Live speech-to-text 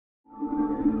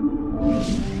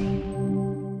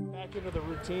Back into the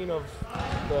routine of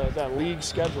that league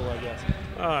schedule, I guess.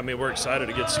 I mean, we're excited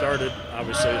to get started.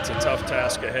 Obviously, it's a tough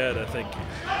task ahead. I think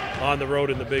on the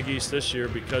road in the Big East this year,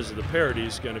 because of the parity,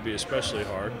 is going to be especially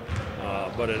hard.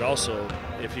 But it also,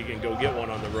 if you can go get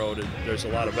one on the road, there's a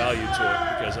lot of value to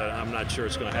it, because I'm not sure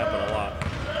it's going to happen a lot.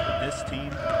 This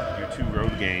team, your 2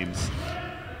 road games,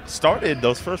 started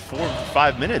those first 4 or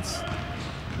 5 minutes,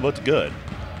 looked good.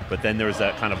 But then there was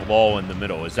that kind of lull in the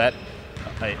middle. Is that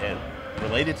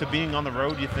related to being on the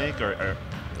road, you think, or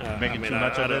making too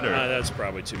much of it? That's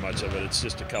probably too much of it. It's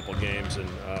just a couple games,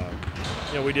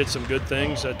 and we did some good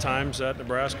things at times at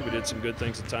Nebraska. We did some good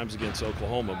things at times against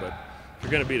Oklahoma. But if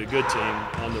you're going to beat a good team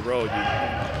on the road,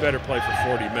 you better play for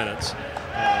 40 minutes.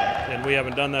 And we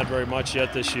haven't done that very much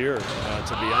yet this year,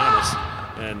 to be honest.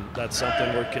 And that's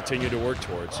something we're continuing to work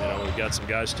towards. We've got some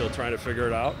guys still trying to figure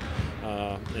it out.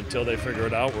 Until they figure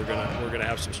it out, we're gonna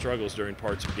have some struggles during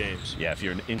parts of games. Yeah, if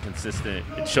you're inconsistent,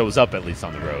 it shows up at least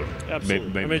on the road.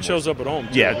 Absolutely. It shows up at home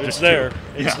too. Yeah, it's there.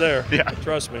 It's there. Yeah.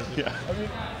 Trust me. Yeah. I mean,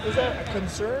 is that a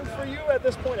concern for you at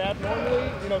this point,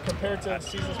 abnormally, compared to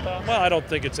seasons past? Well, I don't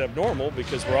think it's abnormal,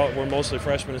 because we're mostly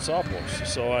freshmen and sophomores.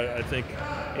 So I think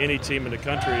any team in the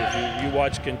country, if you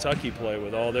watch Kentucky play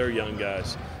with all their young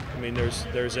guys, I mean,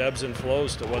 there's ebbs and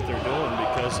flows to what they're doing,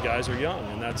 because guys are young,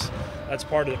 and that's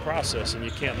part of the process, and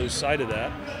you can't lose sight of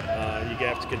that. You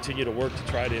have to continue to work to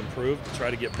try to improve, to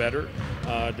try to get better,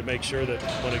 to make sure that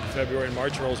when February and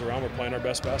March rolls around, we're playing our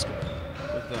best basketball.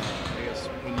 I guess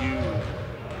when you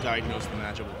diagnosed the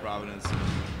matchup with Providence,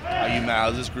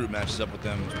 how this group matches up with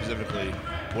them specifically,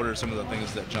 what are some of the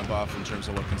things that jump off in terms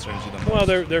of what concerns you the most? Well,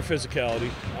 their physicality,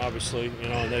 obviously,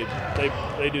 and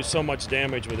they do so much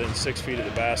damage within 6 feet of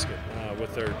the basket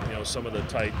with their, some of the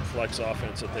tight flex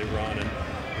offense that they run,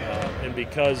 and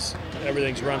because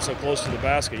everything's run so close to the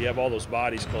basket, you have all those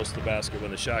bodies close to the basket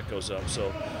when the shot goes up.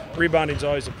 So rebounding's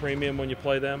always a premium when you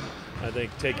play them. I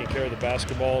think taking care of the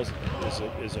basketball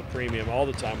is a premium all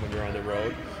the time when you're on the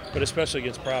road, but especially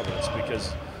against Providence,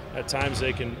 because at times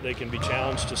they can be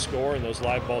challenged to score, and those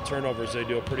live ball turnovers, they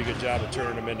do a pretty good job of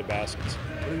turning them into baskets.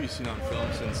 What have you seen on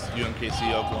film since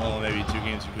UMKC, Oklahoma, maybe 2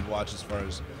 games you could watch, as far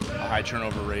as a high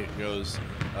turnover rate goes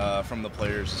from the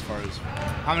players, as far as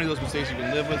how many of those mistakes you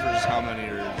can live with, or just how many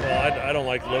are? Well, I don't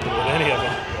like living with any of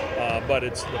them, but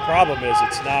the problem is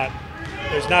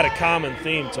there's not a common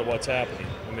theme to what's happening.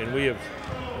 I mean,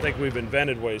 I think we've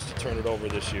invented ways to turn it over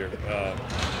this year.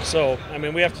 So, I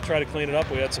mean, we have to try to clean it up.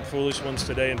 We had some foolish ones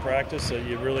today in practice that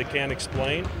you really can't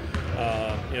explain.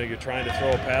 You're trying to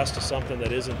throw a pass to something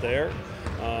that isn't there.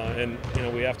 And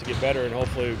we have to get better, and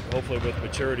hopefully with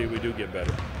maturity we do get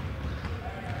better.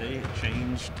 They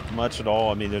changed much at all?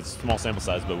 I mean, it's a small sample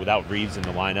size, but without Reeves in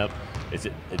the lineup,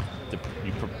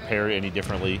 you prepare any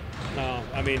differently? No,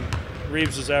 I mean,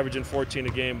 Reeves is averaging 14 a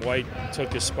game. White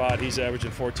took his spot. He's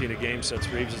averaging 14 a game since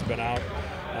Reeves has been out.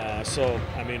 So,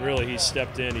 I mean, really, he's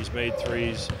stepped in. He's made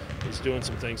threes. He's doing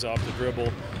some things off the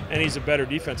dribble, and he's a better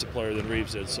defensive player than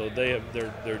Reeves is. So they have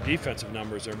their defensive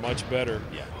numbers are much better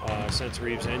since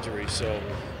Reeves' injury. So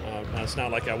it's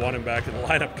not like I want him back in the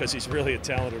lineup, because he's really a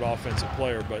talented offensive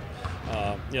player. But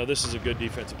this is a good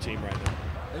defensive team right now.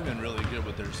 They've been really good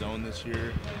with their zone this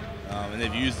year, and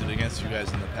they've used it against you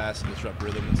guys in the past to disrupt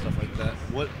rhythm and stuff like that.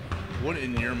 What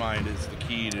in your mind is the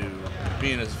key to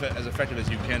being as effective as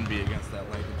you can be against that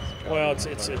length? Well, it's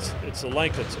the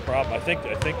length that's the problem. I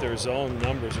think their zone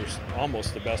numbers are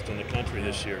almost the best in the country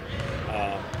this year,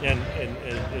 and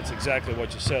it's exactly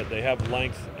what you said. They have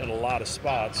length in a lot of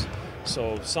spots.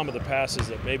 So some of the passes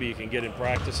that maybe you can get in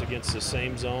practice against the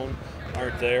same zone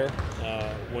aren't there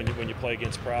when you play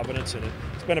against Providence. And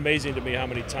it's been amazing to me how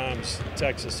many times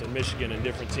Texas and Michigan and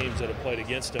different teams that have played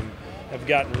against them have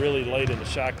gotten really late in the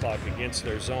shot clock against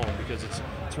their zone, because it's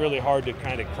really hard to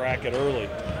kind of crack it early.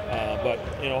 But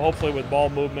hopefully with ball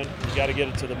movement, you got to get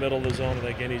it to the middle of the zone. I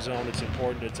think any zone, it's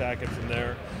important to attack it from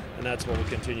there, and that's what we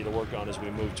continue to work on as we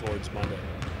move towards Monday.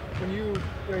 When you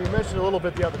mentioned a little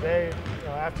bit the other day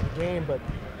after the game, but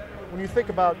when you think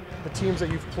about the teams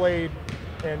that you've played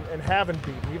and haven't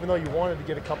beaten, even though you wanted to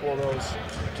get a couple of those,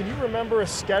 can you remember a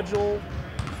schedule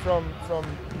from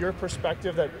your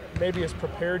perspective that maybe has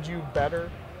prepared you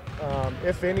better,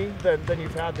 if any, than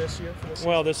you've had this year? For this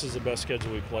well, this is the best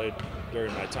schedule we played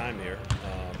during my time here.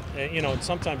 And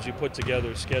sometimes you put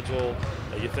together a schedule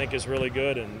that you think is really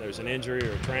good, and there's an injury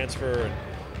or a transfer, and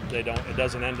it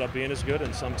doesn't end up being as good.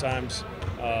 And sometimes,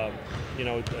 a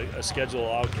schedule will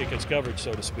outkick its coverage,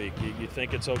 so to speak. You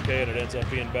think it's okay, and it ends up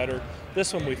being better.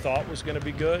 This one we thought was going to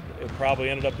be good. It probably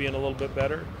ended up being a little bit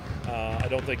better. I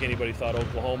don't think anybody thought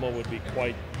Oklahoma would be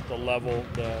quite the level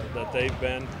that they've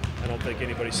been. I don't think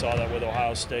anybody saw that with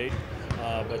Ohio State.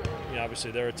 But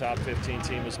obviously they're a top 15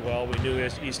 team as well. We knew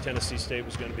East Tennessee State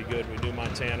was going to be good. We knew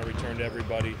Montana returned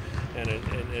everybody and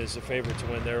is a favorite to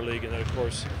win their league. And then, of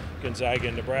course, Gonzaga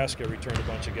and Nebraska returned a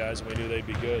bunch of guys, and we knew they'd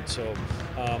be good. So,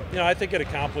 I think it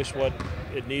accomplished what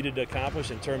it needed to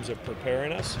accomplish in terms of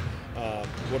preparing us.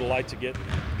 Would have liked to gotten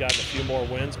a few more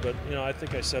wins, but, I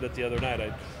think I said it the other night.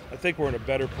 I think we're in a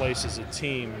better place as a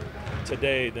team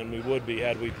today than we would be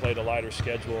had we played a lighter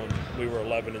schedule and we were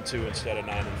 11-2 instead of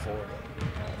 9-4.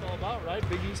 That's all about, right?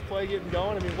 Big East play getting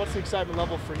going. I mean, what's the excitement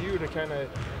level for you to kind of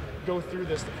go through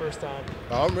this the first time?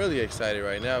 I'm really excited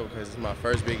right now because it's my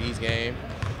first Big East game.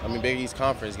 Big East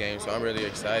Conference game, so I'm really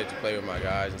excited to play with my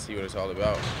guys and see what it's all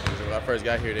about. Because when I first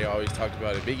got here, they always talked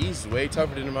about it. Big East is way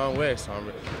tougher than the Mountain West, so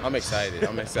I'm excited.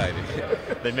 I'm excited.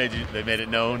 They made it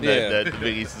known that the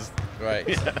Big East is right.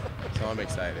 Yeah. So I'm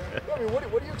excited. I mean,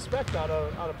 what do you expect out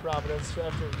of Providence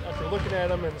after looking at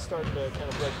them and starting to kind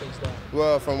of break things down?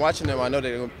 Well, from watching them, I know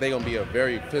they're gonna be a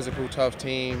very physical, tough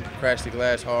team. Crash the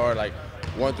glass hard, like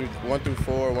 1 through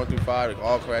 4, 1 through 5,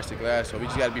 all crash the glass. So we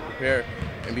just got to be prepared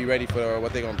and be ready for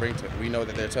what they're gonna bring to. We know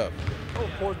that they're tough. How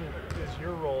important is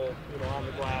your role, on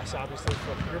the glass? Obviously,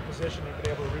 from your position, you've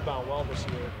been able to rebound well this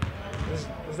year.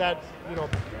 Does that,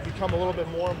 become a little bit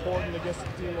more important against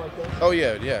a team like this? Oh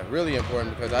yeah, really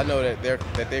important because I know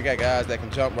that they got guys that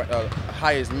can jump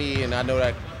high as me, and I know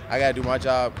that I got to do my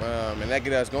job, and that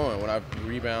get us going. When I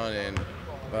rebound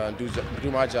and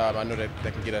do my job, I know that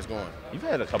can get us going. You've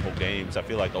had a couple games. I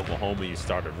feel like Oklahoma, you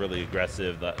started really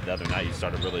aggressive. The other night, you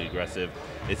started really aggressive.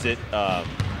 Is there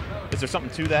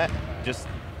something to that? Just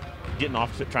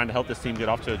trying to help this team get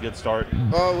off to a good start?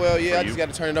 Oh, well, yeah, I just got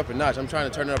to turn it up a notch. I'm trying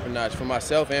to turn it up a notch for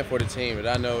myself and for the team. And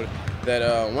I know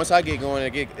that once I get going,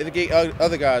 it'll get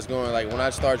other guys going. Like when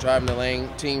I start driving the lane,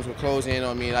 teams will close in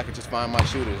on me and I can just find my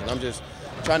shooters. And I'm just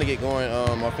trying to get going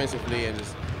offensively and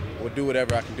just do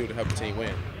whatever I can do to help the team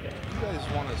win. You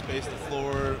guys want to space the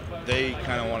floor. They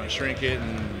kind of want to shrink it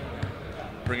and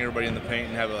bring everybody in the paint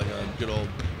and have like a good old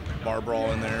bar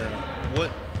brawl in there.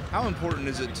 How important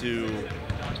is it to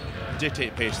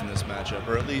dictate pace in this matchup,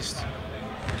 or at least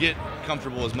get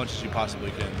comfortable as much as you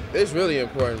possibly can? It's really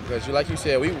important because, like you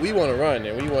said, we want to run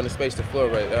and we want to space the floor.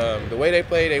 But the way they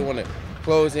play, they want to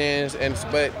close in,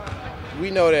 but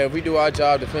we know that if we do our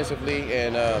job defensively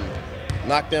and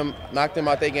knock them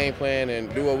out their game plan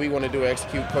and do what we want to do,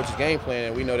 execute coach's game plan,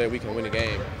 and we know that we can win the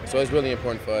game. So it's really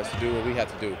important for us to do what we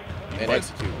have to do and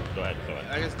execute. Go ahead.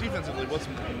 I guess defensively, what's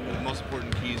the most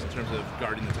important keys in terms of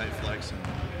guarding the tight flex and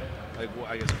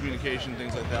communication,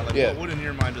 things like that? What in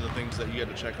your mind are the things that you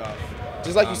got to check off?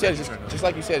 Just like you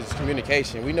said, it's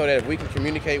communication. We know that if we can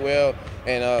communicate well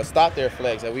and stop their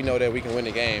flex, that we know that we can win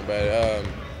the game. But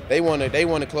they want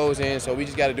to close in, so we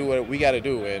just got to do what we got to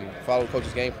do and follow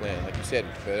coach's game plan, like you said.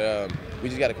 But we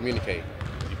just got to communicate.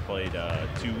 You played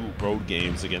 2 road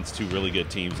games against 2 really good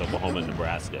teams, Oklahoma and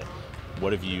Nebraska.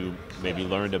 What have you maybe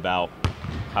learned about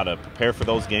how to prepare for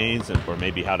those games, or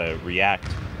maybe how to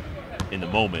react in the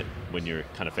moment when you're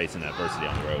kind of facing adversity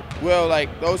on the road? Well,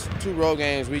 like those 2 road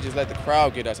games, we just let the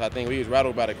crowd get us. I think we was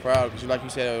rattled by the crowd because, like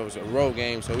you said, it was a road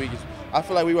game. So I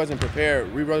feel like we wasn't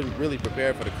prepared. We wasn't really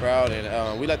prepared for the crowd,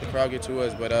 and we let the crowd get to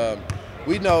us. But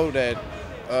we know that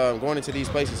going into these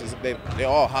places, they're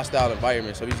all hostile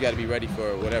environments. So we just got to be ready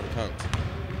for whatever comes.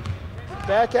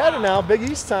 Back at it now, Big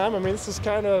East time. I mean, this is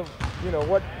kind of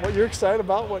what you're excited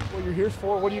about, what you're here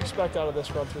for. What do you expect out of this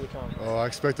run through the conference? Oh, I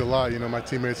expect a lot. My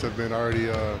teammates have been already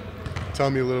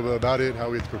telling me a little bit about it, how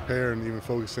we have to prepare and even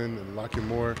focus in and lock in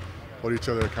more, hold each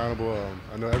other accountable.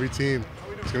 I know every team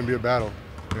is going to be a battle,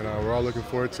 and we're all looking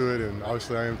forward to it, and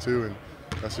obviously I am too, and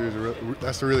that's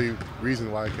the really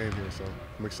reason why I came here, so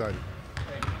I'm excited.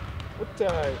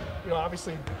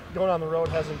 Obviously going on the road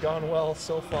hasn't gone well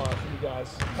so far for you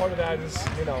guys. Part of that is,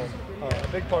 a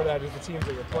big part of that is the teams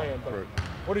that you're playing. But right.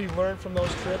 What do you learn from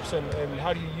those trips, and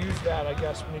how do you use that, I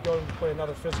guess, when you go to play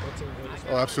another physical team?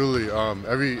 Oh, absolutely.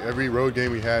 Every road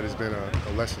game we had has been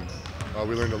a lesson.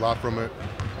 We learned a lot from it.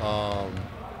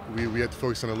 We had to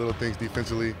focus on the little things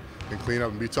defensively and clean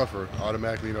up and be tougher.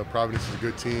 Automatically, Providence is a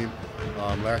good team.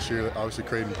 Last year, obviously,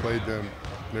 Creighton played them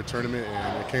in their tournament,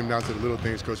 and it came down to the little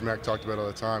things Coach Mack talked about all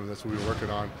the time, and that's what we were working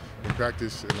on in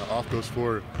practice. And off goes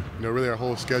forward, really our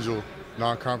whole schedule,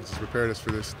 non-conference, has prepared us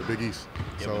for the Big East.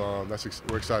 So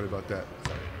we're excited about that.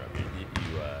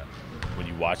 When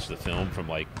you watch the film from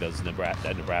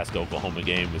that Nebraska-Oklahoma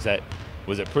game,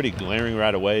 was it pretty glaring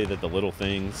right away that the little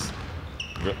things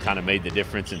kind of made the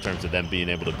difference in terms of them being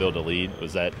able to build a lead?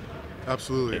 Was that?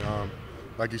 Absolutely.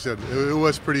 Like you said, it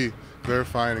was pretty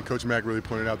clarifying, and Coach Mack really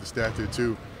pointed out the stat there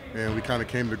too. And we kind of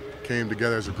came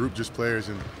together as a group, just players,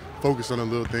 and focused on the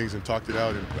little things and talked it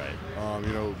out. And Right.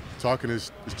 you know, talking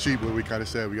is cheap, but we kind of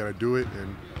said we got to do it,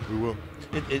 and we will.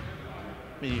 I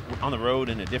mean, on the road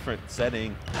in a different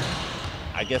setting,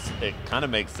 I guess it kind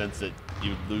of makes sense that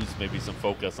you lose maybe some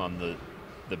focus on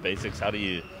the basics. How do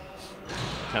you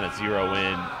kind of zero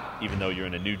in, even though you're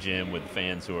in a new gym with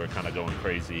fans who are kind of going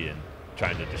crazy and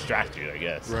trying to distract you, I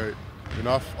guess? Right. And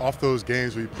off those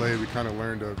games we played, we kind of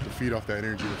learned to feed off that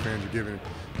energy the fans are giving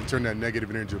and turn that negative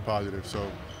energy to positive.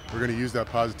 So we're going to use that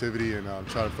positivity and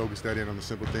try to focus that in on the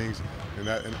simple things, and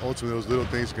ultimately those little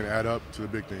things can add up to the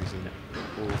big things, and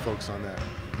we'll focus on that.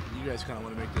 You guys kind of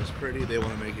want to make this pretty. They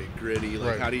want to make it gritty.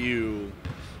 Like, Right. how do you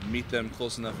meet them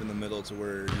close enough in the middle to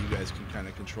where you guys can kind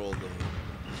of control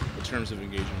the terms of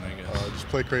engagement, I guess? Just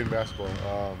play Creighton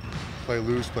basketball. Play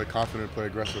loose, play confident, play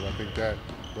aggressive. I think that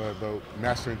the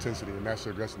master intensity and master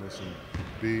aggressiveness and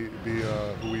be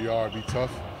who we are, be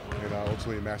tough, and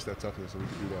ultimately match that toughness, and we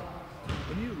can do that.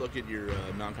 When you look at your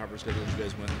non-conference schedule that you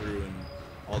guys went through and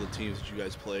all the teams that you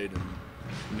guys played and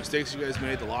the mistakes you guys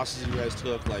made, the losses you guys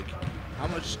took, like, how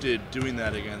much did doing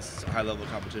that against high-level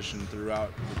competition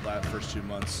throughout the first 2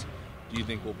 months do you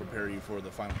think will prepare you for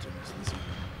the final 2 months of the season?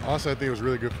 Honestly, I think it was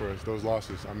really good for us, those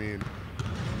losses. I mean,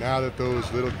 now that those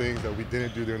little things that we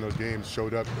didn't do during those games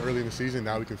showed up early in the season,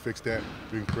 now we can fix that,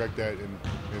 we can correct that, and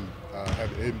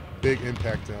have a big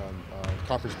impact on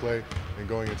conference play and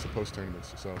going into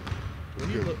post-tournaments. So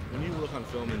when you look on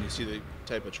film and you see the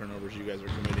type of turnovers you guys are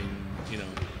committing, you know,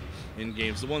 in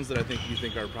games, the ones that I think you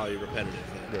think are probably repetitive,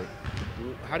 right.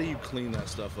 How do you clean that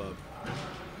stuff up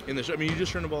in the show? I mean, you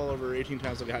just turned the ball over 18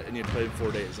 times, like, and you played in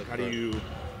 4 days. Like, how do you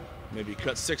maybe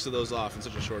cut 6 of those off in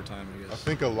such a short time, I guess? I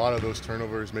think a lot of those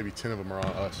turnovers, maybe 10 of them are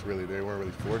on us, really. They weren't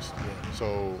really forced. Yeah.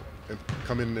 So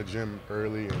coming in the gym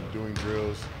early and doing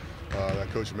drills that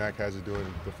Coach Mack has us doing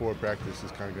before practice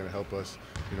is kind of going to help us,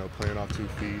 you know, playing off 2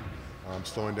 feet,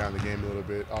 slowing down the game a little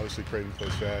bit. Obviously, Creighton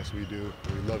plays fast. We do.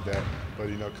 We love that. But,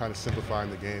 you know, kind of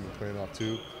simplifying the game and playing off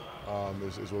 2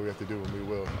 is what we have to do, and we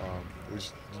will. We're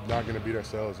just not going to beat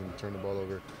ourselves and turn the ball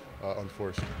over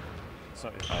unforced.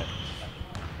 Sorry, have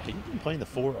you been playing the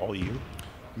 4 all year?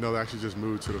 No, they actually just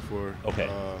moved to the 4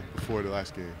 before the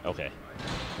last game. Okay.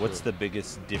 What's the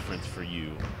biggest difference for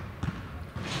you?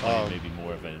 Maybe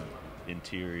more of an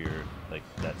interior, like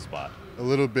that spot. A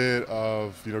little bit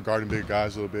of, you know, guarding big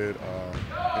guys a little bit,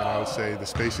 and I would say the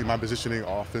spacing, my positioning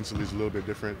offensively is a little bit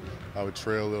different. I would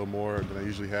trail a little more than I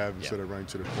usually have instead of running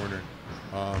to the corner.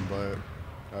 But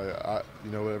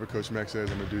you know, whatever Coach Mack says,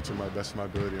 I'm gonna do to my best of my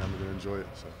ability. I'm gonna enjoy it.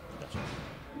 So. Gotcha.